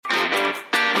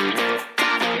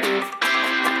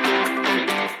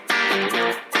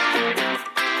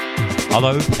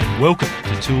Hello and welcome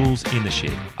to Tools in the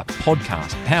Shed, a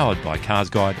podcast powered by Cars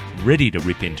Guide, ready to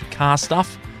rip into car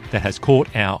stuff that has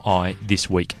caught our eye this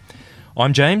week.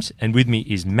 I'm James, and with me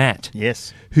is Matt.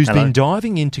 Yes. Who's Hello. been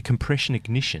diving into compression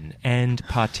ignition and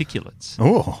particulates.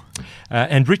 Oh.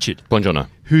 And Richard, Buongiorno.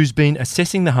 who's been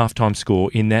assessing the halftime score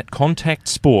in that contact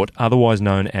sport otherwise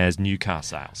known as new car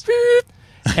sales.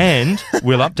 And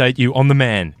we'll update you on the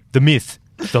man, the myth,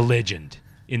 the legend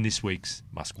in this week's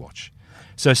Must Watch.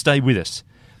 So stay with us.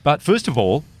 But first of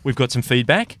all, we've got some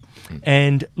feedback.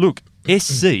 And look,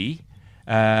 SC,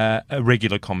 a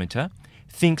regular commenter,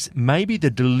 thinks maybe the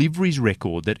deliveries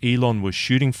record that Elon was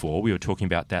shooting for, we were talking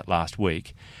about that last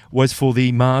week, was for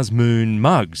the Mars Moon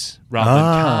mugs rather than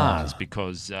cars,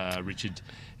 because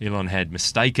Elon had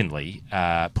mistakenly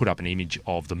put up an image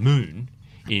of the moon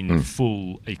in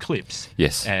full eclipse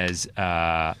as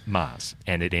Mars,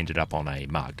 and it ended up on a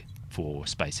mug for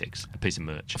SpaceX, a piece of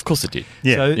merch. Of course it did.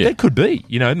 Yeah. So that could be,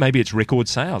 maybe it's record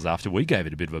sales after we gave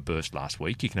it a bit of a burst last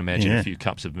week. You can imagine a few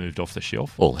cups have moved off the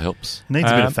shelf. All helps. Needs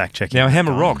a bit of fact checking. Now,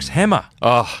 Hammer rocks. Hammer.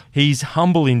 Oh, He's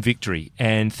humble in victory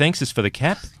and thanks us for the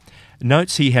cap.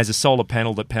 Notes he has a solar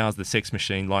panel that powers the sex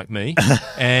machine like me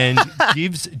and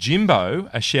gives Jimbo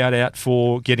a shout out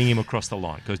for getting him across the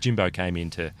line, because Jimbo came in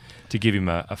to give him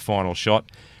a final shot.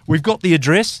 We've got the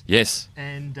address. yes.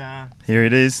 And Here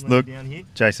it is. Look, down here.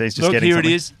 JC's just Look, getting here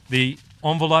something. it is. The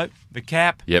envelope, the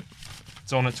cap. Yep.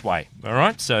 It's on its way. All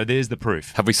right, so there's the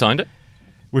proof. Have we signed it?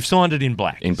 We've signed it in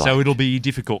black. In black. So it'll be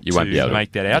difficult You won't be able to to-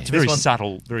 make that out. It's This very one-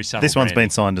 subtle. This one's been branding.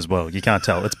 signed as well. You can't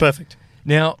tell. It's perfect.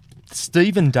 Now,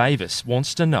 Stephen Davis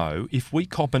wants to know if we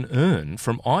cop an earn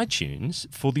from iTunes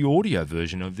for the audio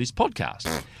version of this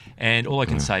podcast. And all I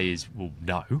can say is, well,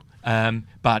 no.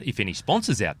 But if any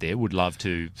sponsors out there would love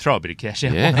to throw a bit of cash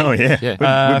out Yeah. Oh, yeah.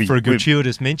 Yeah. We'd be- for a we'd-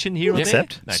 gratuitous mention here or there.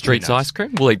 Accept. No, Streets who knows? Ice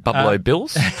Cream. We'll eat Buffalo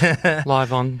Bills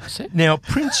live on set. Now,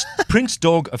 Prince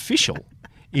Dog Official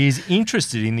is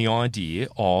interested in the idea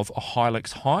of a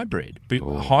Hilux hybrid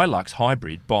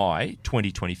by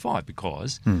 2025,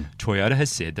 because Toyota has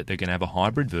said that they're going to have a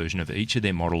hybrid version of each of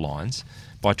their model lines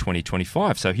by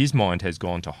 2025. So his mind has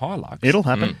gone to Hilux. It'll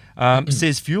happen.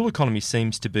 Says fuel economy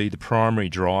seems to be the primary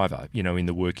driver, in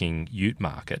the working ute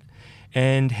market.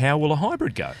 And how will a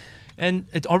hybrid go? And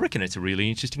I reckon it's a really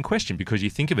interesting question, because you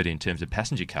think of it in terms of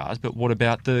passenger cars, but what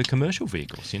about the commercial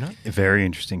vehicles, A very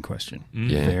interesting question.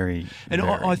 Yeah. Very. And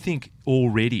very. I think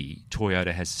already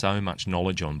Toyota has so much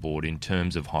knowledge on board in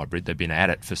terms of hybrid. They've been at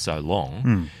it for so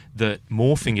long that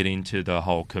morphing it into the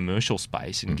whole commercial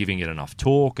space and giving it enough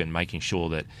torque and making sure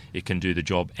that it can do the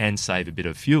job and save a bit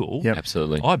of fuel, Yep.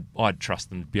 Absolutely. I'd trust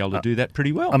them to be able to do that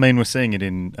pretty well. I mean, we're seeing it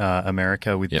in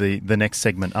America with Yep. the next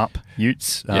segment up,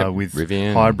 Utes, Yep. with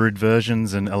Rivian. hybrid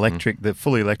versions and electric, the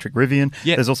fully electric Rivian.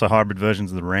 Yep. There's also hybrid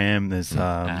versions of the Ram. There's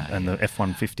and the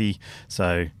F-150.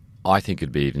 So I think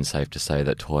it'd be even safe to say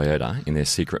that Toyota, in their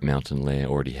secret mountain lair,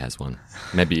 already has one.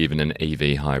 Maybe even an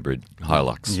EV hybrid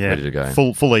Hilux yeah, ready to go.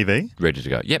 full EV. Ready to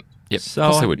go. Yep. So of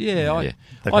course they would. They I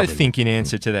probably think in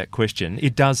answer to that question,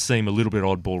 it does seem a little bit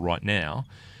oddball right now,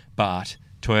 but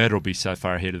Toyota will be so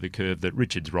far ahead of the curve that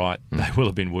Richard's right. They will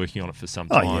have been working on it for some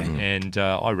Oh, time, yeah. and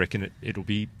I reckon it'll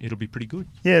be pretty good.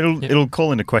 Yeah, it'll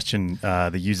call into question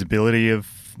the usability of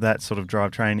that sort of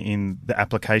drivetrain in the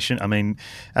application. I mean,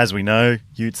 as we know,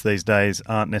 utes these days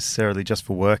aren't necessarily just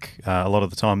for work. A lot of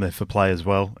the time they're for play as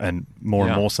well, and more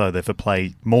Yeah. and more so they're for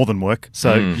play more than work.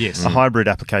 So Yes. a hybrid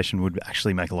application would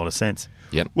actually make a lot of sense.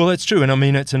 Yep. Well, that's true, and I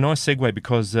mean it's a nice segue,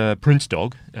 because Prince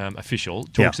Dog Official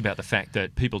talks about the fact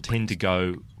that people tend to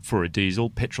go for a diesel.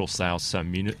 Petrol sales so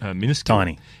minuscule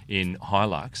Tiny. in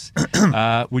Hilux,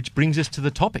 which brings us to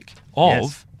the topic of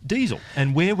Yes. diesel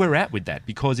and where we're at with that,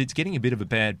 because it's getting a bit of a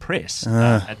bad press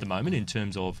at the moment in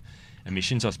terms of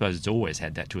emissions. I suppose it's always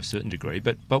had that to a certain degree,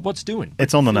 but what's doing?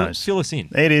 It's on the Fill- nose. Fill us in.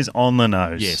 It is on the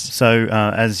nose. Yes. So,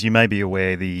 as you may be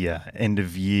aware, the end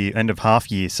of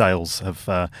half year sales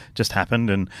have just happened,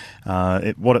 and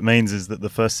what it means is that the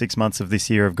first 6 months of this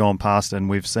year have gone past, and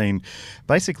we've seen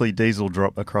basically diesel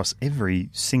drop across every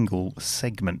single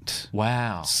segment.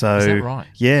 Wow. So, is that right?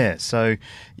 Yeah. So,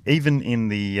 even in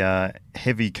the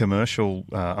heavy commercial,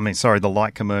 the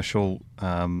light commercial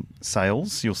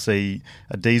sales, you'll see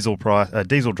a diesel drop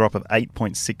of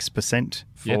 8.6%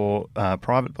 for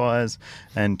private buyers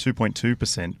and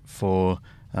 2.2% for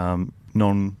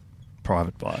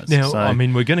non-private buyers. Now, So- I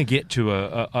mean, we're going to get to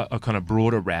a kind of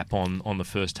broader wrap on the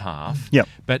first half. Yep.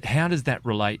 But how does that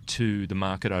relate to the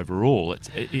market overall?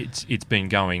 It's been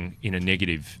going in a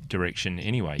negative direction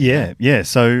anyway. Yeah.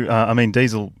 So,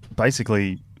 diesel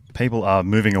basically people are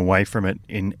moving away from it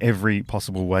in every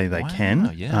possible way they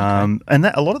can. Yeah, okay. And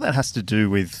a lot of that has to do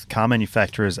with car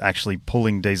manufacturers actually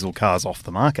pulling diesel cars off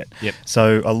the market. Yep.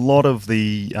 So a lot of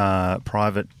the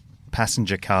private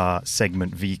passenger car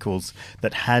segment vehicles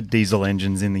that had diesel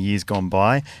engines in the years gone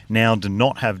by now do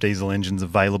not have diesel engines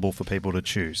available for people to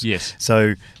choose. Yes.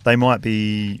 So they might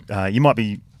be, you might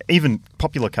be, even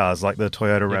popular cars like the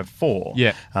Toyota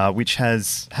RAV4, which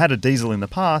has had a diesel in the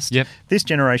past. Yep. This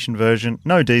generation version,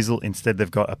 no diesel. Instead,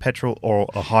 they've got a petrol or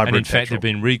a hybrid And in fact, petrol. there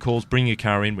have been recalls. Bring your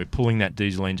car in. We're pulling that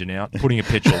diesel engine out, putting a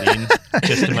petrol in,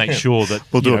 just to make sure that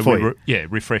We'll do it for you.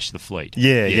 refresh the fleet.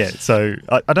 Yeah, Yes. yeah. So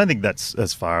I don't think that's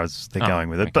as far as they're going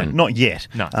with it, okay. but not yet.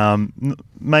 No.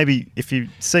 Maybe if you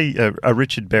see a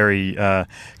Richard Berry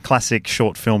classic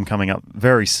short film coming up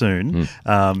very soon,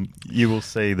 you will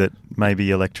see that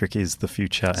maybe electric is the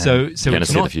future. So Gonna it's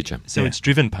see not the future. So Yeah. it's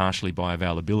driven partially by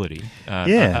availability.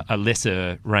 Yeah. a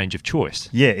lesser range of choice.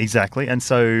 Yeah, exactly. And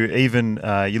so even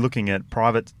you're looking at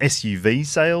private SUV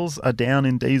sales are down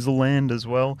in diesel land as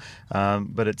well.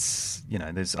 But it's,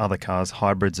 there's other cars.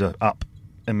 Hybrids are up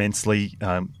immensely.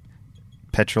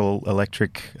 Petrol,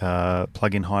 electric,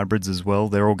 plug-in hybrids as well.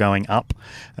 They're all going up,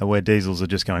 where diesels are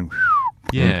just going.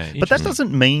 Yeah, But that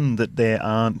doesn't mean that there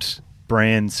aren't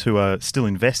brands who are still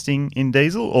investing in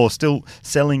diesel or still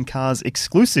selling cars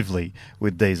exclusively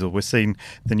with diesel. We're seeing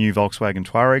the new Volkswagen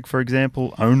Touareg, for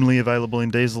example, only available in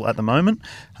diesel at the moment,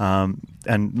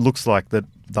 and looks like that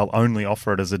they'll only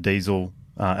offer it as a diesel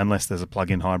unless there's a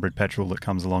plug-in hybrid petrol that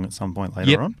comes along at some point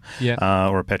later on,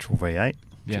 or a petrol V8.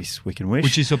 Yep. Jeez, we can wish.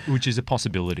 Which is a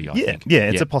possibility, I think. Yeah,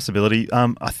 it's a possibility.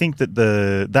 I think that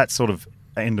that sort of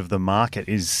end of the market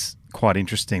is quite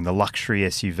interesting. The luxury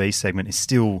SUV segment is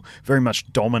still very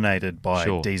much dominated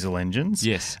by diesel engines.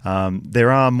 Yes.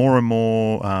 There are more and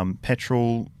more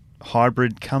petrol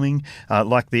hybrid coming,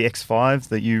 like the X5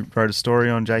 that you wrote a story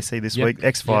on, JC, this week.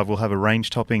 X5 will have a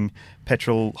range-topping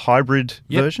petrol hybrid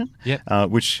version,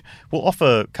 which will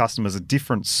offer customers a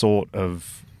different sort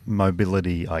of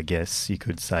mobility, I guess you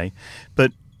could say.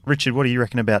 But Richard, what do you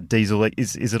reckon about diesel?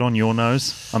 Is it on your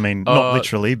nose? I mean, not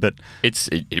literally, but it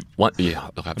won't be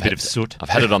a bit of soot. I've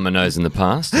had it on my nose in the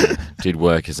past. Did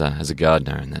work as a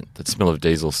gardener, and that smell of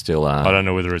diesel still. I don't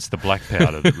know whether it's the black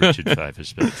powder that Richard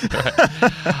favours,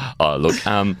 but Oh, look,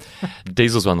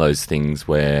 diesel's one of those things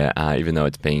where even though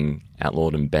it's being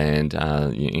outlawed and banned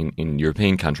in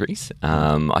European countries,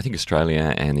 I think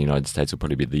Australia and the United States will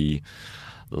probably be the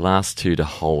last two to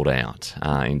hold out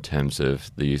in terms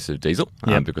of the use of diesel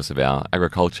because of our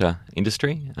agriculture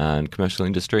industry and commercial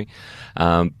industry.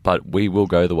 But we will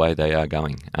go the way they are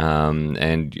going.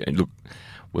 And look,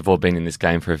 we've all been in this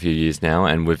game for a few years now,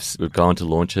 and we've gone to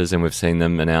launches and we've seen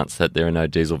them announce that there are no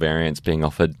diesel variants being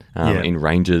offered in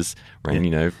ranges,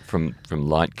 from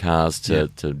light cars to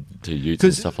utes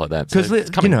and stuff like that. Because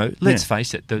let's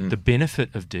face it, the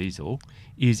benefit of diesel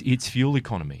is its fuel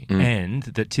economy, and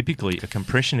that typically a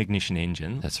compression ignition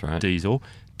engine, diesel,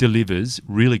 delivers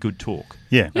really good torque,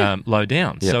 low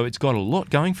down. Yep. So it's got a lot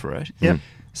going for it. Yep.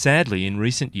 Sadly, in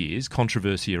recent years,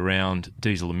 controversy around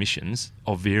diesel emissions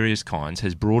of various kinds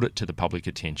has brought it to the public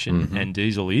attention, and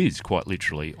diesel is quite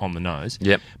literally on the nose.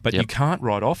 But you can't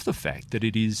write off the fact that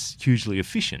it is hugely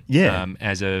efficient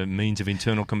as a means of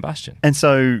internal combustion. And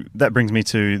so that brings me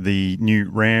to the new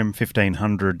Ram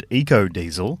 1500 Eco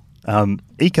Diesel.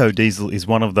 Eco Diesel is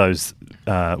one of those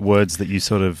words that you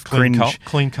sort of cringe.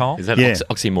 Clean coal? Is that an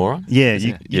oxymoron? Yeah,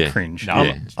 you cringe.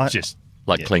 No, just...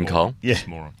 Like clean coal? Yeah.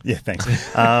 Moron. Yeah, thanks.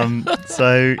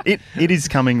 So it is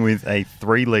coming with a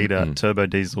 3-litre turbo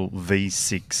diesel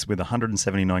V6 with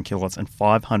 179 kilowatts and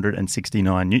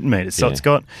 569 newton meters. So it's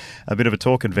got a bit of a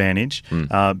torque advantage,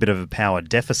 a bit of a power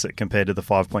deficit compared to the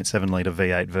 5.7-litre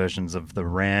V8 versions of the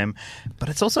Ram, but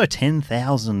it's also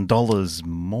 $10,000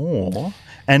 more,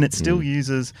 and it still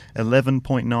uses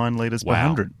 11.9 litres per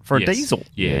 100 for a diesel.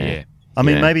 Yeah. I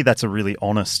mean, maybe that's a really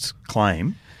honest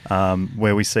claim.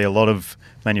 Where we see a lot of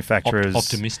manufacturers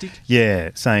optimistic,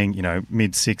 saying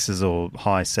mid 6s or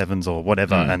high 7s or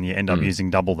whatever, and you end up using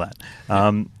double that.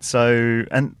 So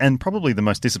and probably the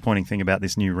most disappointing thing about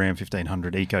this new Ram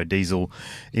 1500 Eco Diesel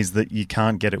is that you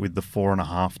can't get it with the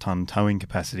 4.5 ton towing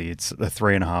capacity. It's a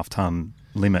 3.5 ton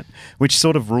limit, which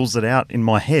sort of rules it out in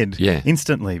my head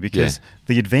instantly, because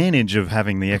the advantage of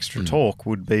having the extra torque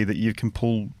would be that you can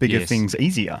pull bigger things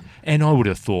easier. And I would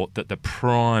have thought that the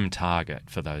prime target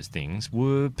for those things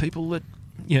were people that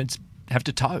have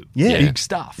to tow big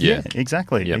stuff.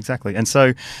 Exactly. And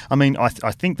so, I mean, I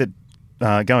think that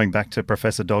going back to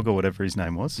Professor Dog or whatever his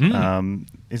name was.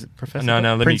 Is it Professor No, Dog?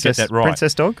 no, let me get that right.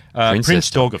 Princess Dog? Prince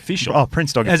Dog Official. Oh,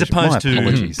 Prince Dog As Official. opposed My to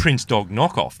apologies. Prince Dog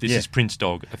Knockoff. This Yeah. is Prince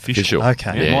Dog Official.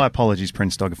 Okay, Yeah. my apologies,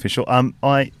 Prince Dog Official.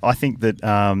 I think that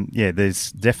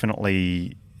there's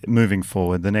definitely moving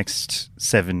forward the next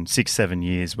 7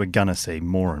 years, we're gonna see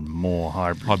more and more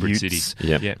hybrid utes. cities.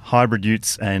 Yep. Yep. Hybrid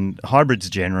utes and hybrids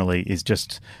generally is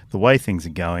just the way things are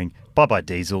going. Bye-bye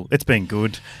diesel. It's been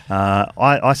good.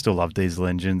 I still love diesel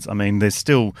engines. I mean, there's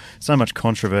still so much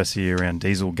controversy around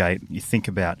Dieselgate. You think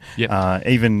about Yep.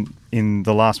 even in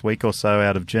the last week or so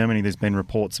out of Germany, there's been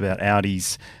reports about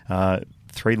Audi's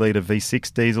 3-litre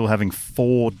V6 diesel having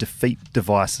 4 defeat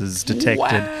devices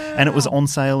detected, and it was on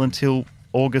sale until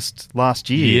August last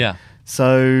year. Yeah.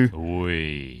 So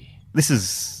Oi. this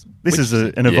is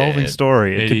an evolving yeah,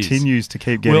 story. It it is. continues to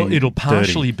keep getting Well, it'll dirty.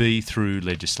 partially be through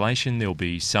legislation. There'll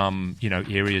be some,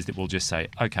 areas that will just say,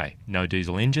 okay, no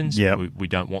diesel engines. Yep. We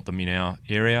don't want them in our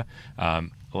area.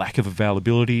 Lack of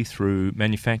availability through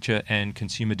manufacture and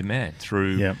consumer demand,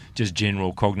 through Yep. just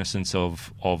general cognizance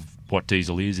of what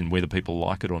diesel is and whether people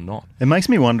like it or not. It makes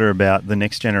me wonder about the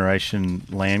next generation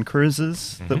Land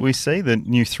Cruisers that we see, the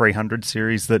new 300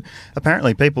 series that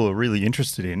apparently people are really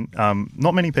interested in.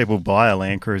 Not many people buy a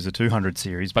Land Cruiser 200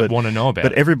 series, But want to know about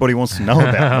but it. everybody wants to know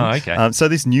about them. Okay. So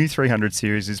this new 300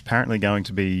 series is apparently going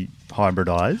to be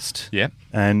hybridized. Yep.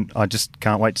 And I just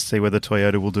can't wait to see whether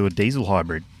Toyota will do a diesel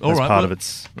hybrid All as right, part well, of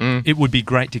its... It would be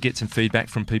great to get some feedback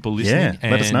from people listening Yeah,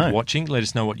 and let us know. watching. Let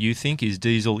us know what you think. Is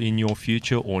diesel in your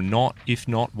future or not? If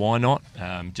not, why not?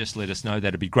 Just let us know.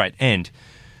 That'd be great. And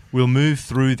we'll move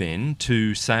through then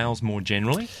to sales more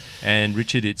generally. And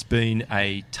Richard, it's been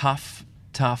a tough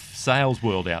sales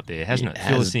world out there, hasn't it?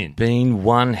 Fill us in. Been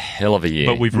one hell of a year.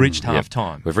 But we've reached Yep. half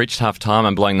time. We've reached half time.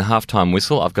 I'm blowing the halftime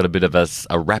whistle. I've got a bit of a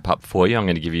wrap up for you. I'm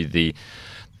going to give you the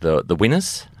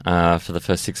winners for the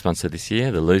first 6 months of this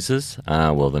year, the losers.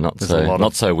 Well, they're not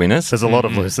so winners. There's a lot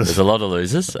of losers. There's a lot of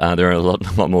losers. There are a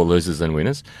lot more losers than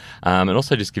winners. And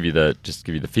also just give you the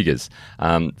figures.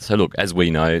 So look, as we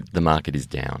know, the market is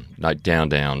down. Like down.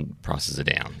 Prices are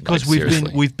down. Because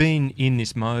seriously. we've been in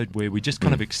this mode where we just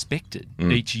kind of expected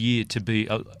each year to be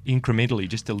incrementally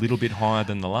just a little bit higher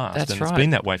than the last. That's and right. It's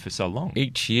been that way for so long.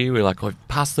 Each year we're like, we've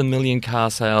passed the million car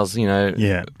sales,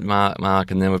 Yeah. mark,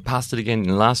 and then we've passed it again.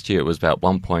 And last year it was about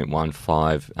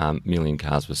 1.15 million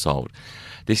cars were sold.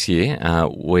 This year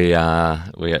we are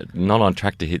not on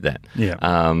track to hit that.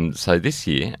 Yeah. So this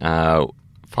year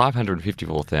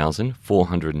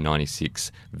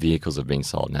 554,496 vehicles have been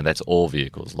sold. Now, that's all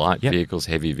vehicles, light vehicles,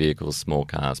 heavy vehicles, small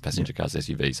cars, passenger cars,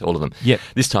 SUVs, all of them. Yep.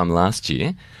 This time last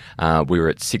year, we were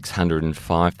at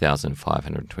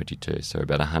 605,522, so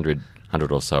about 100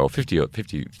 or so, or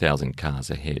 50,000 cars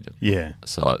ahead. Yeah.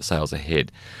 So sales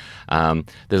ahead.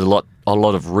 There's a lot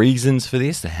of reasons for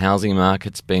this. The housing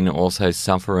market's been also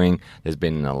suffering. There's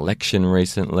been an election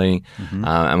recently,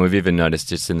 and we've even noticed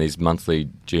just in these monthly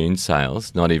June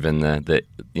sales, not even the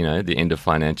end of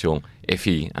financial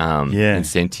EFI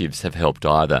incentives have helped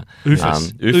either.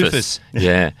 Oofus.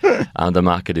 Yeah, the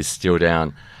market is still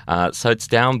down. So it's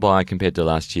down by, compared to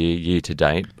last year to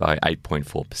date, by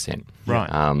 8.4%.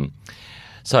 Right.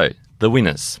 So the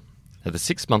winners at the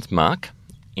 6-month mark,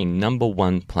 in number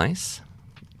one place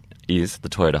is the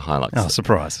Toyota Hilux. Oh,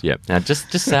 surprise. Yeah. Now,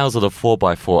 just sales of the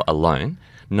 4x4 alone,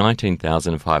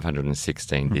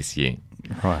 19,516 this year.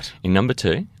 Right. In number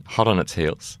two, hot on its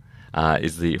heels,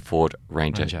 is the Ford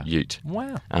Ranger Ute.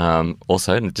 Wow.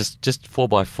 Also, just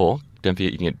 4x4. Don't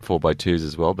forget you can get 4x2s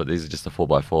as well, but these are just the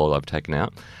 4x4 I've taken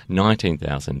out.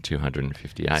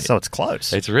 19,258. So it's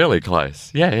close. It's really close.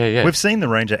 Yeah. We've seen the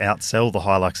Ranger outsell the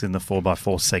Hilux in the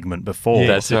 4x4 segment before. Yeah,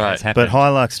 That's right. it's happened. But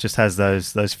Hilux just has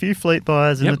those few fleet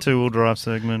buyers in Yep. the two-wheel drive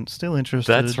segment. Still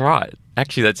interested. That's right.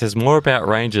 Actually, that says more about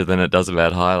Ranger than it does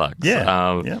about Hilux.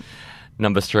 Yeah.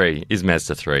 Number 3 is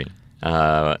Mazda 3.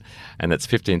 And that's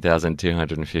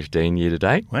 15,215 year to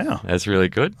date. Wow. That's really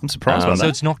good. I'm surprised by So that.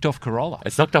 it's knocked off Corolla.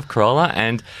 It's knocked off Corolla,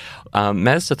 and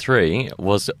Mazda 3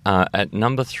 was at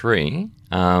number 3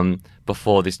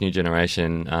 before this new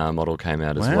generation model came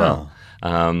out as Wow.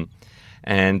 well.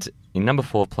 And in number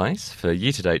 4 place for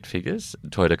year-to-date figures,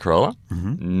 Toyota Corolla,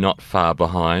 not far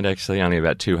behind, actually, only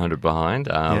about 200 behind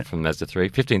from Mazda 3,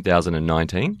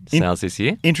 15,019 sales this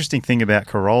year. Interesting thing about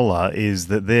Corolla is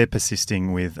that they're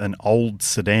persisting with an old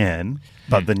sedan,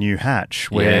 but the new hatch,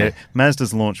 where Yeah.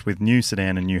 Mazda's launched with new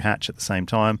sedan and new hatch at the same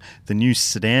time. The new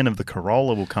sedan of the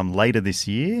Corolla will come later this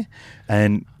year,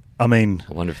 and I mean,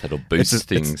 I wonder if that'll boost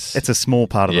things. It's a small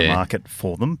part of the Yeah. market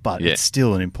for them, but Yeah. it's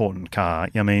still an important car.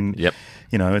 I mean, Yep.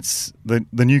 it's the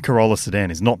new Corolla sedan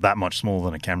is not that much smaller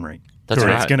than a Camry. That's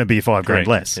It's right. going to be $5,000 Correct.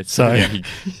 less. It's So, big.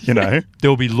 you know,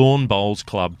 There'll be lawn bowls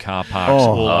club car parks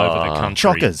all over the country.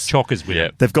 Chockers. with Yeah.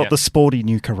 it. they've got Yep. the sporty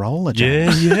new Corolla,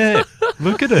 James. Yeah.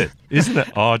 Look at it, isn't it?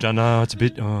 Oh, I don't know. It's a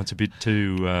bit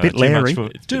too Bit too Larry. much for,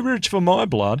 too rich for my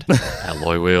blood.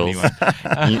 Alloy wheels.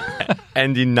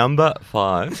 And in number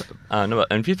 5,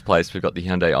 in 5th place, we've got the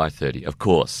Hyundai i30, of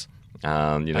course.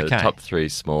 The Okay. top 3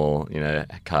 small,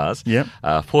 cars. Yep.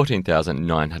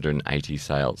 14,980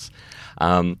 sales.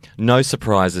 No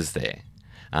surprises there.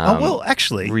 well,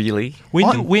 actually, Really?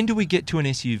 When do we get to an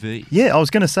SUV? yeah, I was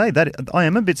going to say that I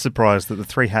am a bit surprised that the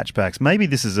 3 hatchbacks. Maybe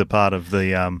this is a part of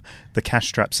the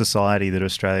cash-strapped society that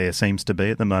Australia seems to be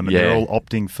at the moment. Yeah. They're all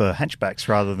opting for hatchbacks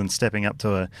rather than stepping up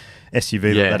to a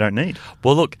SUV that they don't need.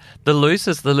 Well, look, the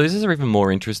losers are even more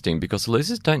interesting because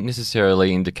losers don't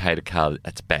necessarily indicate a car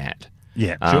that's bad.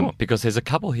 Yeah, Sure. Because there's a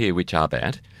couple here which are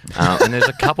bad, and there's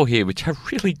a couple here which are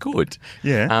really good.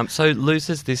 Yeah. So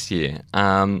losers this year.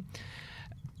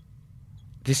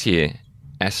 This year,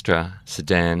 Astra,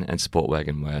 Sedan, and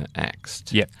Sportwagon were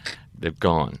axed. Yep. They've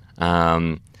gone.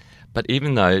 But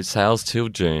even though sales till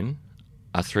June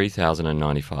are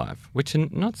 3,095, which are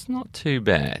not too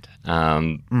bad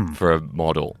for a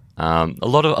model. A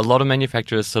lot of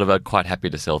manufacturers sort of are quite happy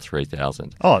to sell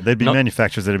 3,000. Oh, there'd be Not-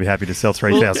 manufacturers that'd be happy to sell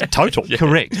 3,000 total.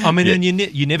 Correct. I mean, and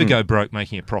you never go broke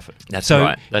making a profit. That's so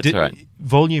right. That's right.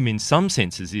 Volume in some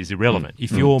senses is irrelevant.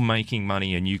 If you're making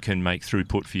money and you can make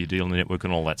throughput for your dealer network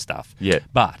and all that stuff. Yeah.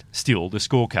 But still, the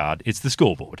scorecard, it's the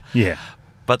scoreboard. Yeah.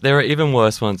 But there are even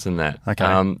worse ones than that. Okay.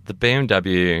 The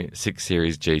BMW 6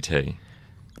 Series GT,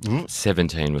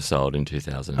 17 was sold in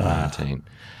 2019.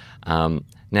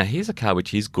 Now, here's a car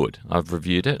which is good. I've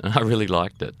reviewed it and I really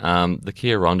liked it. The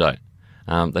Kia Rondo,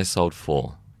 they sold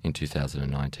 4 in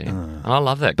 2019. And I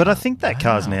love that But car. I think that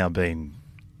car's now been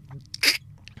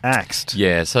axed.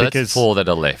 Yeah, so because that's 4 that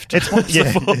are left. It's one,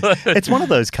 it's one of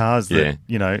those cars that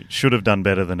Yeah. should have done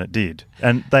better than it did,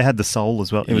 and they had the Soul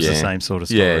as well. It was the Yeah. same sort of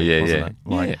story, Yeah. wasn't it?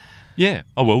 Like, Yeah. Yeah.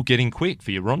 Oh, well, getting quick for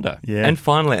your Rondo. yeah. And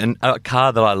finally, a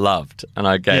car that I loved and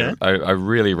I Yeah. I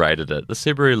really rated it, the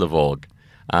Subaru Levorg.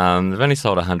 They've only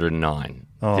sold 109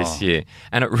 this year,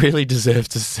 and it really deserves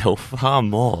to sell far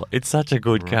more. It's such a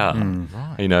good car.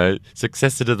 Right.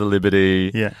 Successor to the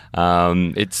Liberty. Yeah.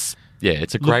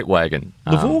 It's a great wagon.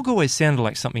 Levorg always sounded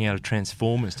like something out of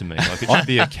Transformers to me. Like it should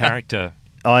be a character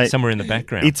somewhere in the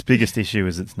background. Its biggest issue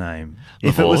is its name.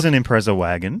 If it was an Impreza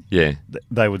wagon, Yeah.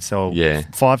 they would sell Yeah.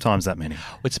 5 times that many.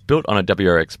 It's built on a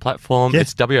WRX platform. Yeah.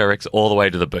 It's WRX all the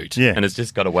way to the boot. Yeah. And it's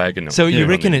just got a wagon. So you on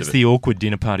reckon the it's end of the awkward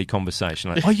dinner party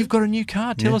conversation? Like, oh, you've got a new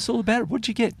car. Tell us all about it. What'd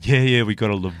you get? Yeah, we got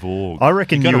a Levorg. I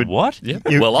reckon you got you a would- what? it.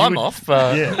 You- Well, you I'm would- off.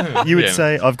 Yeah, you would yeah.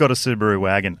 say, "I've got a Subaru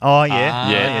wagon." Oh yeah,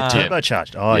 Yeah.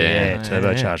 turbocharged. Oh Yeah.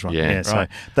 turbocharged one. Yeah. Yeah, so Right.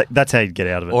 that's how you get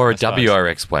out of it. Or I a suppose.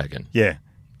 WRX wagon. Yeah.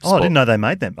 Oh, I didn't know they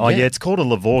made them. Oh, yeah, it's called a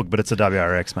Levorg, but it's a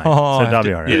WRX, mate. Oh, it's I a have to-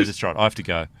 WRX. yeah, that's right. I have to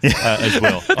go as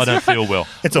well. I don't feel well.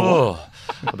 It's a what? Oh,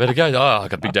 I better go. Oh, I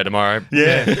got a big day tomorrow.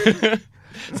 Yeah.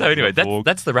 So anyway, Levorg.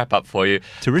 that's the wrap up for you.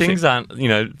 Terrific. Things aren't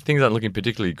looking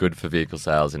particularly good for vehicle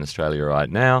sales in Australia right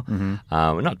now.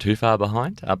 We're not too far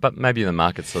behind, but maybe the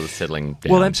market's sort of settling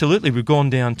down. Well, absolutely. We've gone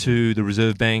down to the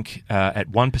Reserve Bank at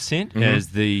 1% as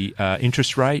the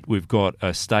interest rate. We've got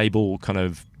a stable kind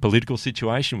of political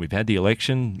situation. We've had the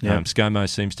election. Yeah. ScoMo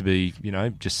seems to be,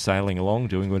 just sailing along,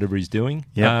 doing whatever he's doing.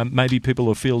 Yeah. Maybe people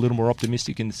will feel a little more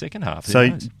optimistic in the second half. Who So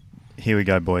knows? here we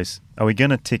go, boys. Are we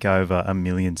going to tick over 1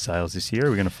 million sales this year? Or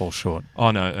are we going to fall short? Oh,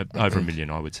 no, over 1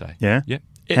 million, I would say. Yeah. Yep.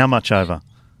 How much over?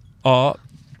 Oh,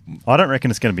 I don't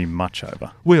reckon it's going to be much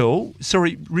over. well,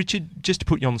 sorry, Richard, just to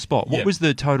put you on the spot, what Yep. was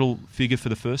the total figure for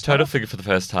the first total half? figure for the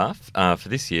first half for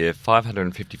this year: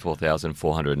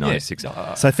 554,496.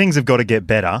 So things have got to get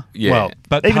better. Yeah. Well,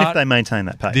 But even if part- they maintain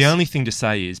that pace. The only thing to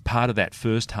say is part of that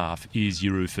first half is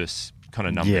your Rufus kind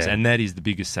of numbers, Yeah. and that is the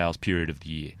biggest sales period of the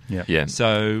year. Yeah. Yeah.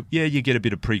 So, you get a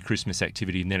bit of pre-Christmas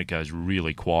activity, and then it goes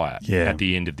really quiet Yeah. at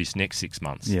the end of this next 6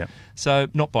 months. Yeah. So,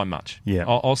 not by much. Yeah.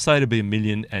 I'll say it'll be 1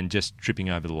 million and just tripping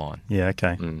over the line. Yeah,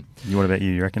 okay. What about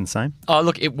you? You reckon the same? Oh,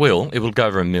 look, it will. It will go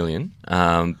over 1 million,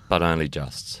 but only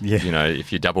just. Yeah.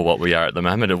 If you double what we are at the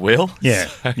moment, it will. Yeah,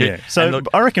 yeah. So and look,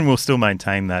 I reckon we'll still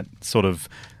maintain that sort of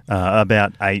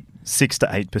about 6 to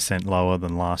 8% lower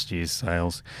than last year's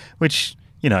sales, which,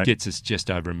 Gets us just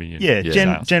over 1 million. yeah,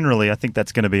 sales. generally I think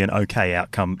that's going to be an okay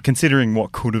outcome considering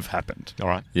what could have happened. All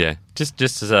right. yeah, just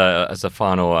as a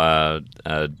final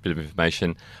bit of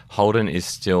information, Holden is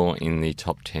still in the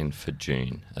top 10 for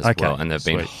June as Okay, well, and they've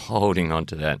been sweet. holding on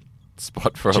to that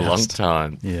spot for a long Just.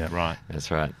 time. Yeah. Right.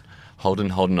 That's right. Holding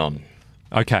on.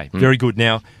 Okay, Hmm. very good.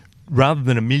 Now, rather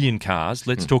than 1 million cars,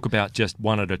 let's talk about just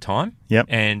one at a time. Yep.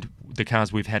 And the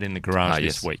cars we've had in the garage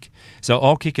this yes. week. So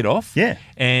I'll kick it off. Yeah.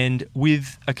 And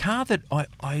with a car that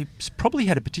I probably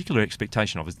had a particular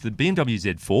expectation of. It's the BMW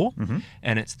Z4,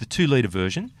 and it's the 2-litre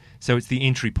version. So it's the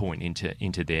entry point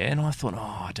into there. And I thought,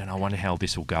 I don't know, I wonder how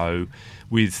this will go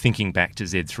with thinking back to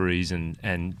Z3s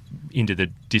and into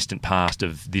the distant past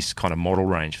of this kind of model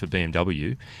range for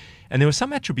BMW. And there were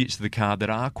some attributes of the car that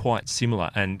are quite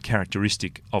similar and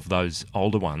characteristic of those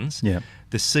older ones. Yeah.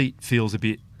 The seat feels a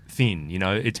bit thin,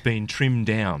 it's been trimmed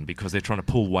down because they're trying to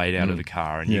pull weight out of the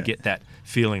car, and you get that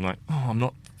feeling like, I'm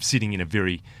not sitting in a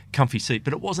very comfy seat,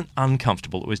 but it wasn't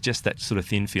uncomfortable. It was just that sort of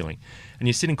thin feeling. And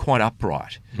you're sitting quite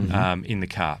upright in the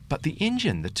car. But the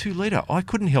engine, the 2-litre, I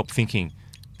couldn't help thinking,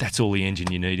 that's all the engine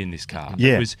you need in this car.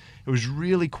 Yeah. It was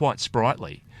really quite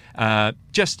sprightly. I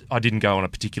didn't go on a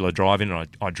particular drive-in.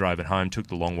 I drove it home, took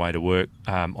the long way to work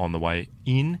on the way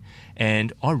in,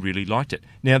 and I really liked it.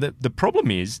 Now, the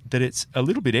problem is that it's a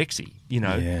little bit exy.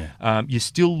 You're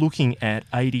still looking at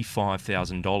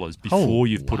 $85,000 before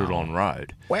you've put it on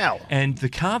road. Wow. And the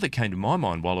car that came to my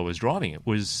mind while I was driving it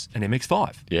was an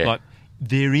MX-5. Yeah. Like,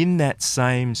 they're in that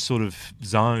same sort of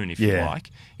zone, if you Yeah.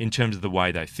 like, in terms of the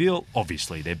way they feel.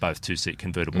 Obviously, they're both 2-seat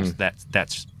convertibles.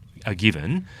 That's a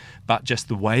given. But just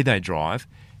the way they drive,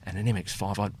 and an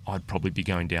MX-5, I'd probably be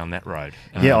going down that road.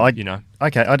 Okay, I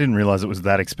didn't realise it was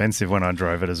that expensive when I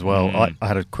drove it as well. I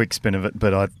had a quick spin of it,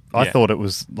 but I thought it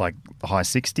was like high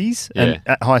 60s. Yeah. And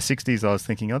at high 60s, I was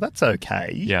thinking, that's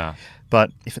okay. Yeah.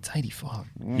 But if it's 85,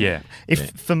 Yeah.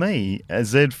 For me, a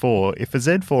Z4, if a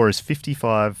Z4 is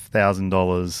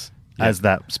 $55,000 as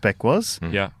that spec was,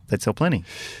 Yeah. they'd sell plenty.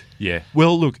 Yeah.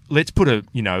 Well, look, let's put a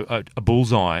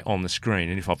bullseye on the screen,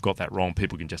 and if I've got that wrong,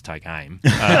 people can just take aim.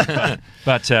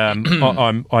 But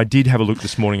I did have a look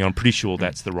this morning. I'm pretty sure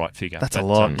that's the right figure. That's a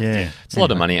lot, yeah. It's a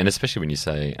lot of money, and especially when you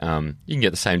say you can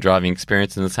get the same driving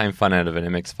experience and the same fun out of an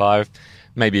MX-5,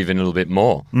 maybe even a little bit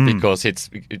more, because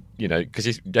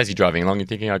because as you're driving along, you're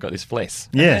thinking, I got this flesh.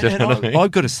 Yeah. Do you know what I mean? I've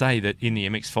got to say that in the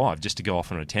MX-5, just to go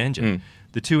off on a tangent,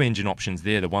 the two engine options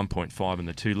there, the 1.5 and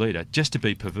the 2-litre, just to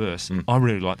be perverse, I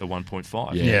really like the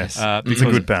 1.5. Yes. It's a because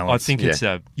good balance. I think it's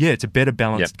a better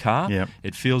balanced car. Yep.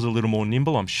 It feels a little more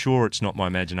nimble. I'm sure it's not my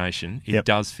imagination. It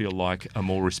does feel like a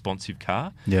more responsive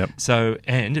car. Yep. So,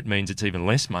 and it means it's even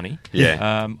less money.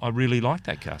 Yeah. I really like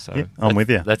that car. So, I'm with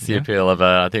you. That's the appeal of,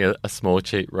 I think, a small,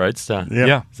 cheap roadster. Yep.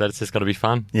 yeah. Is that it's just got to be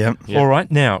fun. Yeah. All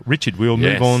right. Now, Richard, we'll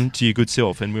move Yes. on to your good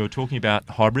self. And we were talking about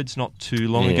hybrids not too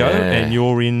long ago, Yeah. and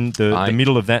you're in the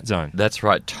middle of that zone. That's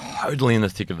right. Totally in the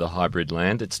thick of the hybrid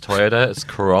land. It's Toyota. It's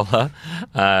Corolla.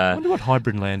 I wonder what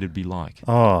hybrid land would be like.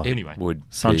 Oh, Anyway, Would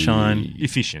Sunshine. be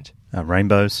efficient.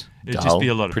 rainbows. It'd dull, just be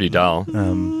a lot of pretty dull.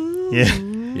 Yeah.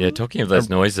 Yeah, talking of those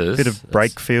noises. Bit of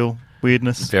brake feel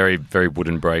weirdness. Very, very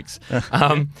wooden brakes.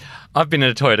 I've been in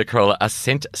a Toyota Corolla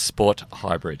Ascent Sport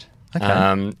Hybrid.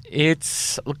 Okay.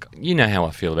 Look, you know how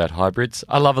I feel about hybrids.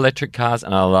 I love electric cars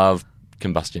and I love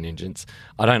combustion engines.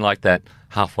 I don't like that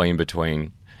halfway in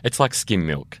between. It's like skim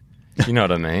milk. You know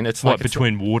what I mean? It's What, like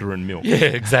between water and milk? Yeah,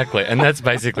 exactly. And that's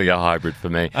basically a hybrid for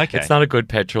me. Okay. It's not a good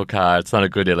petrol car. It's not a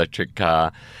good electric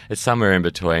car. It's somewhere in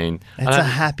between. It's a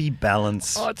happy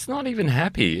balance. Oh, it's not even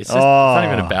happy. It's not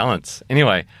even a balance.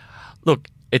 Anyway, look,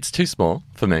 it's too small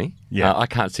for me. Yeah. I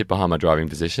can't sit behind my driving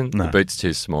position. No. The boot's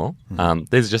too small.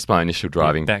 These are just my initial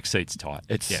driving. Back seat's tight.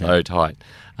 It's so tight.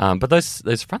 But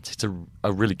those front seats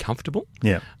are really comfortable.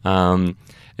 Yeah.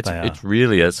 It's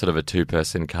really a sort of a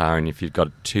two-person car, and if you've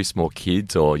got two small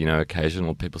kids or,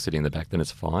 occasional people sitting in the back, then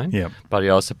it's fine. Yeah. But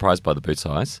I was surprised by the boot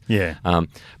size. Yeah.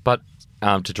 But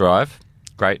to drive,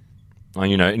 great.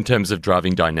 In terms of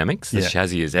driving dynamics, the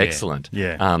chassis is excellent.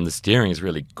 Yeah. The steering is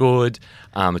really good.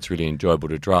 It's really enjoyable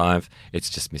to drive.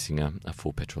 It's just missing a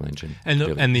full petrol engine. And look,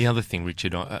 really. and the other thing,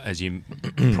 Richard, as you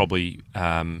probably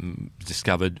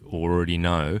discovered or already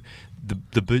know,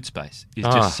 the boot space is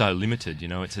just so limited.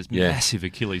 It's a massive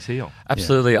Achilles heel.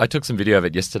 Absolutely. I took some video of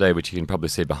it yesterday, which you can probably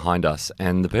see behind us,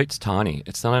 and the boot's tiny.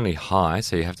 It's not only high,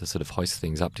 so you have to sort of hoist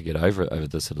things up to get over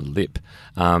the sort of lip.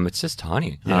 It's just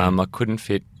tiny. Yeah. I couldn't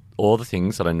fit all the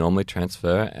things that I normally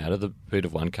transfer out of the boot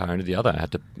of one car into the other. I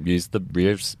had to use the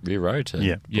rear row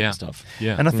to put stuff.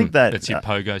 Yeah. And I think that That's your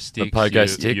pogo stick. The pogo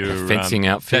stick, the fencing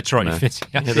outfit. That's right, No. your fencing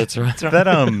outfit. Yeah, that's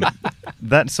right.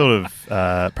 that sort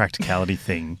of practicality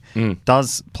thing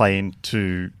does play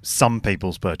into some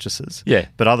people's purchases. Yeah.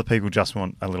 But other people just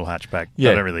want a little hatchback.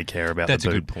 Yeah. They don't really care about That's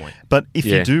the a boot. good point. But if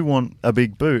you do want a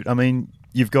big boot, I mean,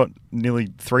 you've got nearly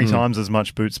 3 times as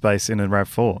much boot space in a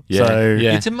RAV4. Yeah, So,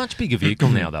 yeah. It's a much bigger vehicle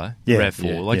now, though, Yeah. RAV4.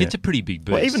 Yeah, Like, yeah. it's a pretty big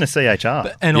beast. well, even a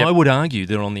CHR. And Yep. I would argue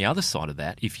that on the other side of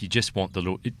that, if you just want the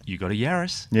look, you got a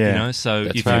Yaris. Yeah. You know, so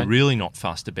That's if right. you're really not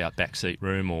fussed about backseat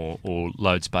room or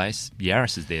load space,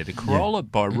 Yaris is there. The Corolla,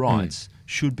 by rights,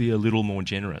 should be a little more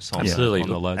generous on, Absolutely. on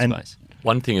the load And- space.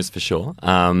 One thing is for sure,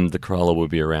 the Corolla will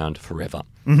be around forever.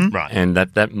 Right. And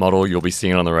that model, you'll be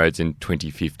seeing it on the roads in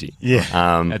 2050. Yeah.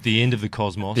 At the end of the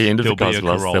Cosmos, The end of the there'll be a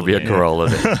Cosmos, Corolla there'll be a there. Corolla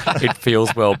there. It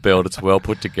feels well built. It's well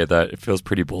put together. It feels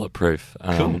pretty bulletproof.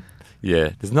 Cool.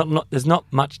 Yeah, there's not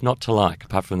much not to like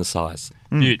apart from the size.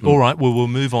 Beaut. All right, well, we'll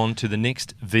move on to the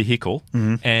next vehicle.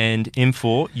 Mm-hmm. And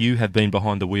M4, you have been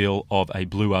behind the wheel of a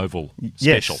Blue Oval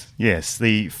special, Yes,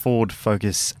 the Ford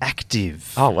Focus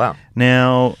Active. Oh wow!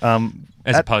 Now,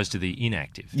 as at- opposed to the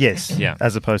inactive. yes, Yeah.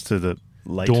 as opposed to the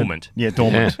latent. Dormant. Yeah,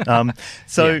 dormant.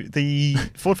 So Yeah. the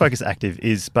Ford Focus Active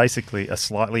is basically a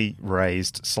slightly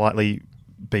raised, slightly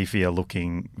beefier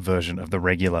looking version of the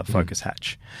regular Focus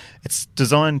hatch. It's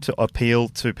designed to appeal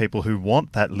to people who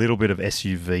want that little bit of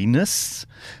SUV-ness.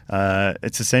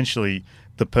 It's essentially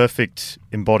the perfect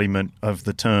embodiment of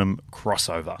the term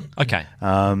crossover. Okay.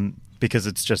 Because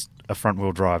it's just a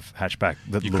front-wheel drive hatchback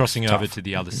that You're looks crossing tough. over to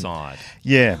the other side.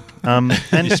 Yeah. And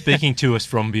You're speaking to us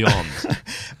from beyond.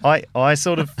 I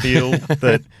sort of feel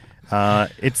that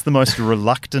it's the most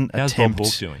reluctant How's Bob attempt.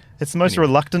 Hawke doing? It's the most Anyway.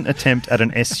 reluctant attempt at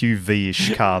an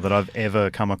SUV-ish car that I've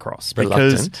ever come across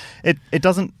Reluctant? because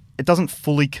it doesn't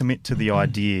fully commit to the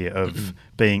idea of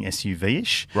being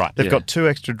SUV-ish. Right. They've Yeah. got 2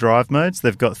 extra drive modes.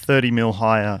 They've got 30mm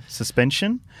higher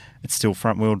suspension. It's still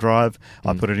front-wheel drive.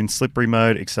 I put it in slippery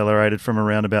mode, accelerated from a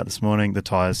roundabout this morning. The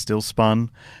tyres still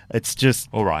spun. It's just...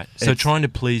 All right. So It's- trying to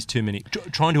please too many,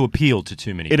 trying to appeal to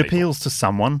too many It people. appeals to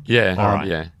someone. Yeah, All right.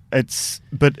 yeah.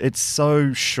 But it's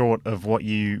so short of what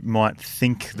you might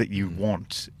think that you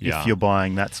want Yeah. if you're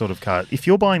buying that sort of car. If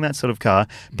you're buying that sort of car,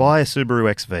 buy a Subaru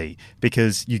XV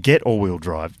because you get all-wheel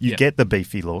drive, you Yep. get the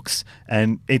beefy looks,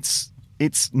 and it's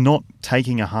not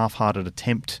taking a half-hearted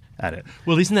attempt at it.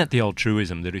 Well, isn't that the old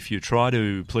truism that if you try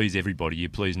to please everybody, you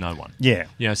please no one? Yeah.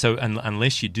 You know, so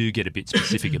unless you do get a bit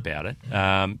specific about it,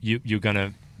 you're going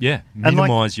to, And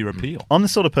minimise your appeal. I'm the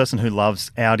sort of person who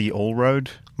loves Audi all-road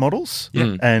models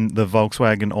and the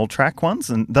Volkswagen all-track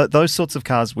ones, and those sorts of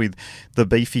cars with the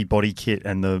beefy body kit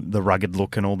and the rugged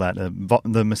look and all that.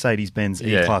 The Mercedes-Benz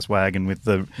Yeah. E-Class wagon with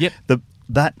the Yep.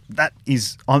 that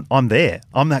is I'm there.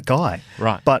 I'm that guy.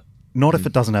 Right. But not if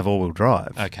it doesn't have all-wheel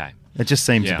drive. Okay. It just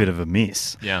seems Yeah. a bit of a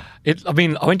miss. Yeah. I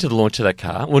went to the launch of that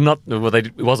car.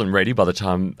 It wasn't ready by the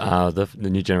time the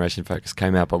new generation Focus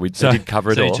came out, but they did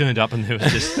cover it so all. you turned up and there was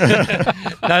just...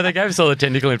 No, they gave us all the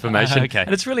technical information. Okay.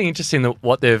 And it's really interesting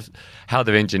how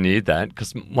they've engineered that.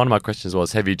 Because one of my questions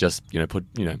was, have you just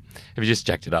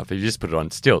jacked it up? Have you just put it on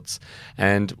stilts?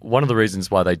 And one of the reasons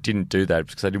why they didn't do that is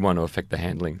because they didn't want to affect the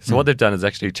handling. So what they've done is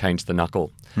actually changed the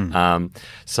knuckle.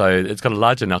 So it's got a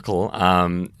larger knuckle,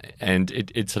 and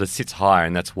it sort of sits higher,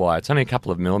 and that's why it's only a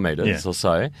couple of millimeters or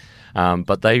so.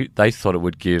 But they thought it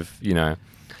would give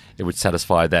it would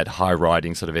satisfy that high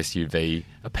riding sort of SUV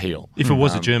appeal. If it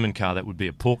was a German car, that would be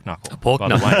a pork knuckle. pork by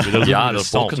knuckle. the way, with a little Yeah, bit the of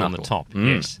salt pork on the knuckle. top.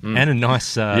 Yes. And a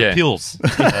nice Yeah. pills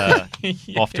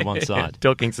off to one side.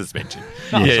 Talking suspension.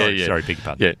 Oh, sorry, beg your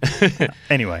pardon. Yeah.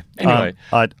 Anyway, Anyway.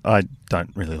 I don't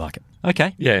really like it.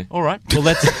 Okay. Yeah. All right. Well,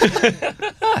 let's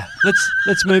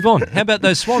move on. How about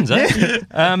those swans, eh?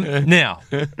 Now,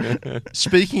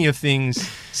 speaking of things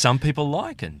some people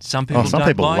like and some people some don't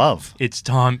people like, love. it's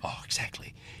time. Oh,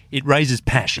 exactly. It raises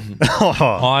passion.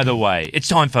 Either way, it's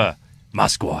time for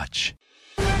Muskwatch.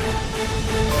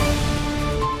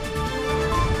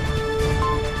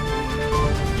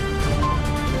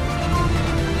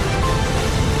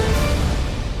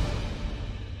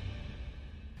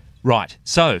 Right.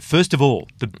 So, first of all,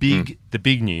 the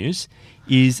big news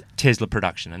is Tesla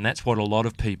production, and that's what a lot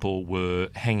of people were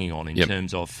hanging on in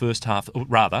terms of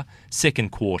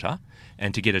second quarter,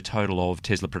 and to get a total of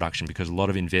Tesla production, because a lot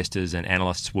of investors and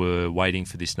analysts were waiting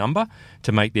for this number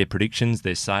to make their predictions,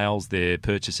 their sales, their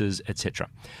purchases, etc.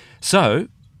 So,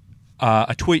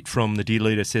 a tweet from the Dear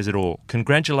Leader says it all.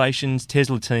 Congratulations,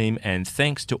 Tesla team, and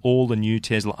thanks to all the new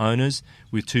Tesla owners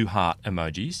with 2 heart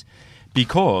emojis.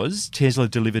 Because Tesla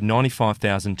delivered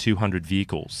 95,200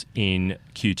 vehicles in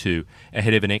Q2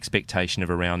 ahead of an expectation of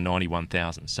around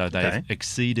 91,000. So they've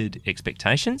exceeded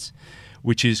expectations,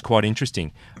 which is quite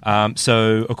interesting.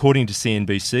 So according to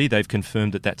CNBC, they've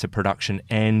confirmed that that's a production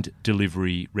and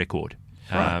delivery record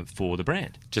for the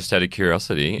brand. Just out of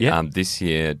curiosity, this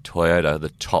year Toyota, the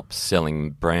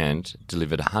top-selling brand,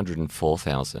 delivered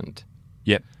 104,000.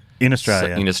 Yep. In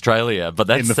Australia. in Australia, but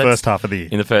that's In the first half of the year.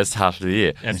 In the first half of the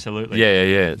year. Absolutely.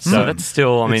 Yeah. So that's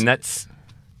still. I mean, that's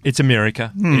It's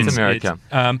America. It's America.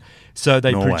 So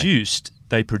they Norway.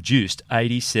 produced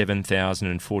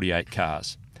 87,048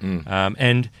 cars.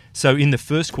 And so in the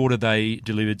first quarter, they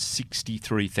delivered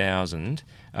 63,000.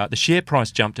 The share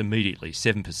price jumped immediately,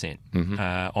 7%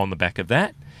 on the back of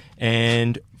that.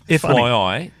 And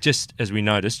FYI, just as we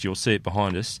noticed, you'll see it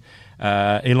behind us,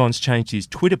 Elon's changed his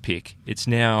Twitter pic. It's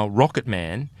now Rocket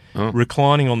Man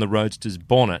reclining on the Roadster's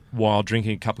bonnet while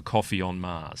drinking a cup of coffee on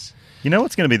Mars. You know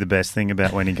what's going to be the best thing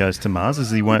about when he goes to Mars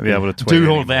is he won't be able to tweet Do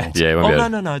all anymore. that. Yeah, it won't be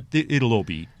able no. It'll all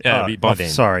be, by then.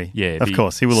 Sorry. Yeah, Of be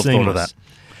course, he will have thought of seamless.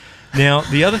 that. Now,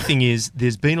 the other thing is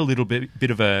there's been a little bit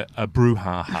of a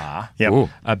brouhaha Yep. Ooh.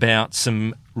 about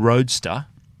some Roadster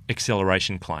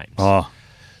acceleration claims. Oh,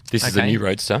 this is a Okay. new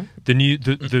Roadster.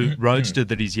 The Roadster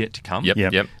that is yet to come.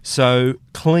 Yep. So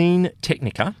Clean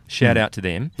Technica, shout out to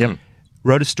them, Yep.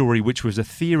 wrote a story which was a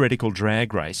theoretical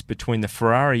drag race between the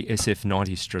Ferrari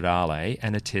SF90 Stradale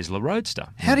and a Tesla Roadster.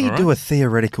 how do you All do right? a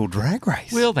theoretical drag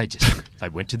race? Well, they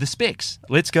went to the specs.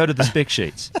 Let's go to the spec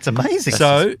sheets. That's amazing.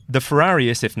 So the Ferrari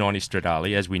SF90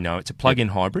 Stradale, as we know, it's a plug-in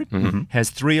hybrid, has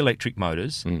 3 electric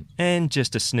motors and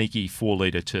just a sneaky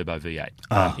 4-litre turbo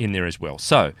V8 in there as well.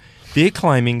 So they're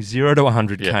claiming 0 to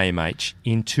 100 kmh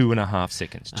in 2.5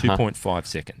 seconds, 2.5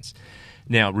 seconds.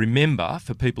 Now, remember,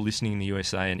 for people listening in the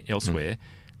USA and elsewhere,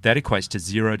 that equates to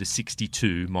 0 to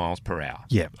 62 miles per hour.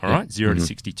 Yeah. All right? 0 to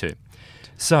 62.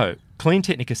 So, Clean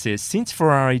Technica says since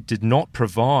Ferrari did not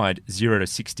provide 0 to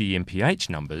 60 mph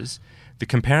numbers, the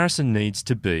comparison needs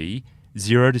to be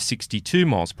 0 to 62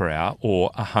 miles per hour or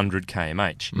 100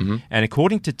 kmh. And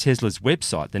according to Tesla's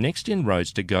website, the next-gen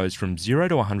Roadster goes from 0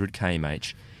 to 100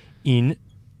 kmh in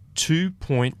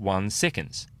 2.1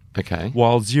 seconds, Okay.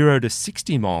 while 0 to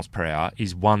 60 miles per hour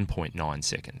is 1.9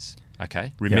 seconds.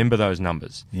 Okay? Remember those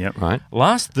numbers. Yep. Right.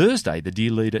 Last Thursday, the Deer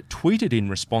leader tweeted in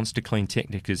response to Clean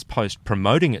Technica's post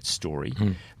promoting its story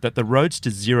that the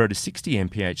Roadster's 0 to 60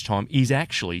 mph time is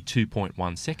actually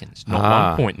 2.1 seconds,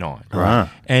 not 1.9. Right.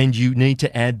 And you need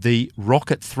to add the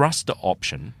rocket thruster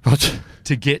option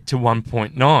to get to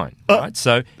 1.9. Right?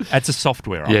 So that's a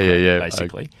software upgrade, yeah.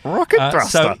 basically. Rocket thruster.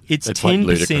 So it's It's like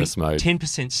ludicrous 10%, mode.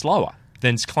 10% slower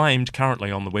than's claimed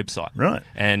currently on the website. Right.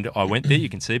 And I went there, you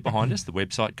can see it behind us. The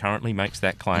website currently makes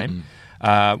that claim,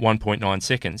 1.9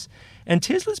 seconds. And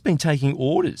Tesla's been taking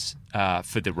orders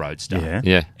for the Roadster. Yeah.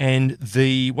 Yeah. And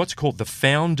the what's called the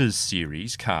Founders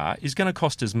Series car is going to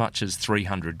cost as much as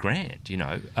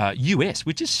 $300,000, US,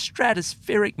 which is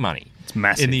stratospheric money. It's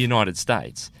massive. In the United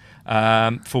States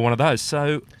for one of those.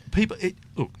 So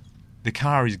look, the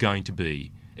car is going to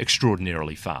be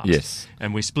extraordinarily fast. Yes.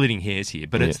 And we're splitting hairs here,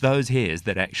 but it's those hairs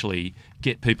that actually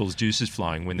get people's juices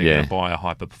flowing when they're Yeah. going to buy a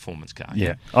hyper-performance car.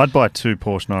 Yeah. I'd buy 2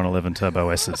 Porsche 911 Turbo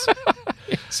S's.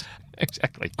 Yes,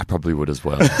 exactly. I probably would as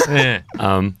well. Yeah.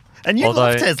 And you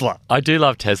love Tesla. I do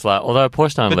love Tesla, although a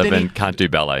Porsche then 911 he- can't do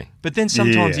ballet. But then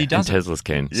sometimes Yeah. he doesn't. And Teslas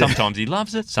can. Sometimes he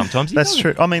loves it, sometimes he That's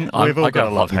doesn't. true. I mean, we've all I got go a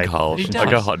love hot and hate. cold. He I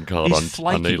go does. hot and cold He's on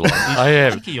flaky. Elon. He's I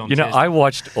am. flaky on You know, Tesla. I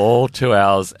watched all 2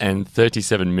 hours and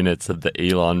 37 minutes of the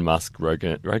Elon Musk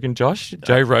Rogan Josh?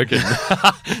 Joe Rogan.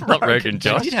 Not Rogan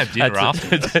Josh. We did have dinner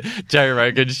That's it. Joe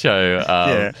Rogan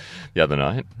show the other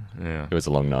night. Yeah. It was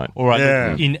a long night. All right.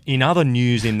 Yeah. In other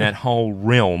news in that whole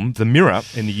realm, the Mirror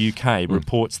in the UK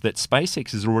reports that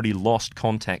SpaceX has already lost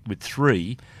contact with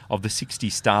 3 of the 60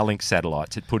 Starlink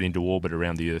satellites it put into orbit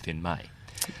around the Earth in May.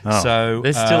 So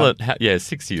There's still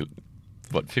 60,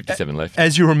 57 left.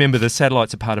 as you remember, the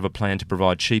satellites are part of a plan to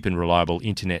provide cheap and reliable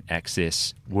internet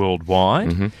access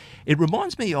worldwide. It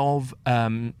reminds me of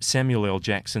Samuel L.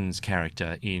 Jackson's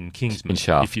character in Kingsman. In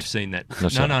Shaft. If you've seen that,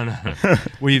 Not Shaft. no.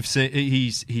 We've seen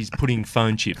he's putting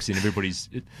phone chips in everybody's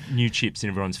new chips in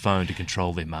everyone's phone to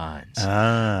control their minds.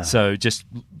 So just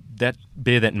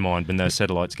bear that in mind when those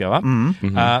satellites go up. They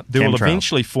will Chemtrails.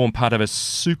 eventually form part of a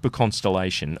super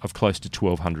constellation of close to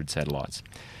 1,200 satellites.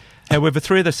 However,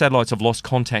 3 of the satellites have lost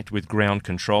contact with ground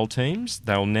control teams.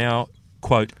 They will now,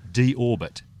 quote,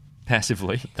 deorbit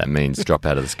passively. That means drop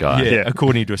out of the sky. Yeah.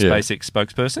 According to a Yeah. SpaceX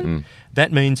spokesperson.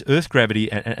 That means Earth gravity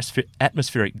and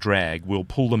atmospheric drag will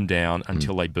pull them down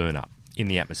until they burn up in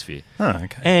the atmosphere. Oh,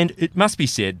 okay. And it must be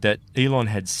said that Elon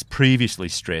had previously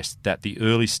stressed that the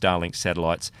early Starlink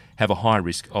satellites have a high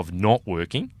risk of not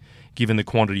working, given the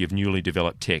quantity of newly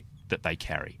developed tech that they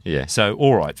carry. Yeah. So,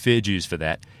 all right, fair dues for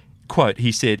that. Quote,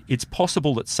 he said, it's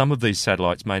possible that some of these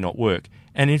satellites may not work.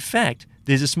 And in fact,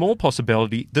 there's a small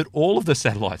possibility that all of the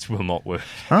satellites will not work.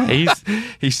 He's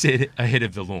He said ahead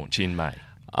of the launch in May.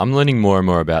 I'm learning more and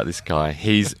more about this guy.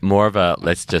 He's more of a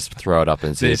let's just throw it up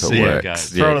and see if See it how it works. goes.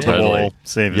 Throw it at the wall.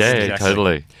 See if it's Yeah, exactly.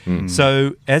 totally. Mm.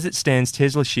 So as it stands,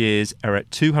 Tesla shares are at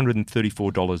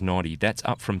 $234.90. That's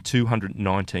up from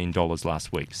 $219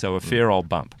 last week. So a fair old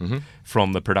bump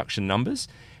from the production numbers.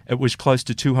 It was close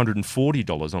to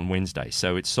 $240 on Wednesday,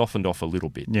 so it's softened off a little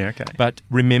bit. Yeah, okay. But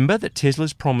remember that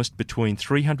Tesla's promised between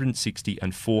 360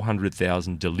 and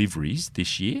 400,000 deliveries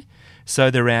this year. So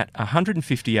they're at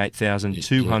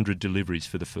 158,200 deliveries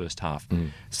for the first half.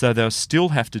 So they'll still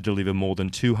have to deliver more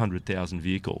than 200,000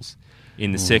 vehicles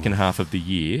in the second half of the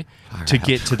year to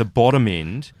get to the bottom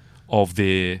end of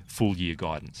their full year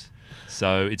guidance.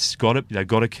 So they've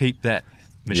got to keep that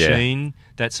machine,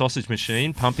 that sausage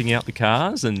machine, pumping out the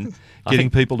cars and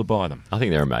getting people to buy them. I think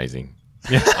they're amazing.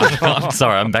 I'm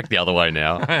sorry, I'm back the other way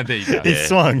now. There you go. It's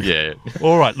swung. Yeah.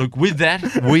 All right, look, with that,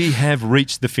 we have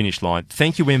reached the finish line.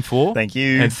 Thank you, M4. Thank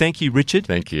you. And thank you, Richard.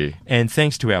 Thank you. And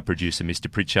thanks to our producer,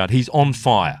 Mr. Pritchard. He's on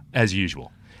fire, as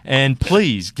usual. And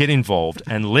please get involved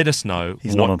and let us know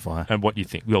He's not on fire. And what you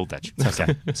think. Well, that's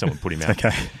okay. Someone put him out.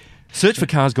 Okay. Search for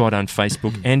Cars Guide on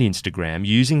Facebook and Instagram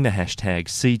using the hashtag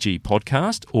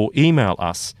CGPodcast or email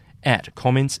us at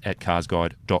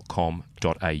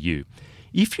comments@carsguide.com.au.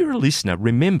 If you're a listener,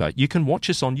 remember, you can watch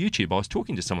us on YouTube. I was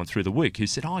talking to someone through the week who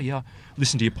said,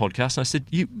 listen to your podcast. And I said,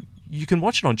 you can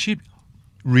watch it on YouTube.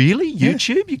 Really?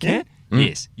 YouTube? You can?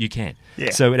 Yes, you can.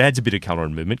 Yeah. So it adds a bit of colour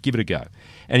and movement. Give it a go.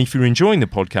 And if you're enjoying the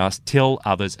podcast, tell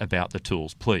others about the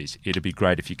tools, please. It'd be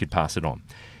great if you could pass it on.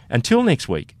 Until next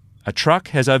week, a truck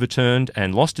has overturned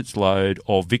and lost its load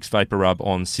of Vicks Vapor Rub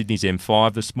on Sydney's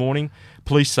M5 this morning.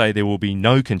 Police say there will be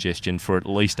no congestion for at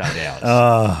least 8 hours.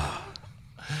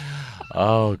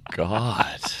 Oh,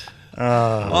 God.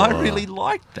 I really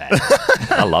like that.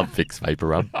 I love Vicks Vapor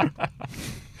Rub.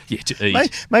 Yeah, to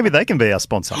eat. Maybe they can be our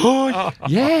sponsor.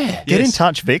 Yeah. Get in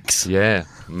touch, Vix. Yeah.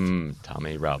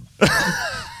 Tummy rub.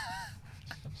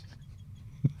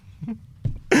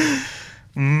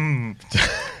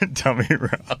 Tummy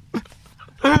rub.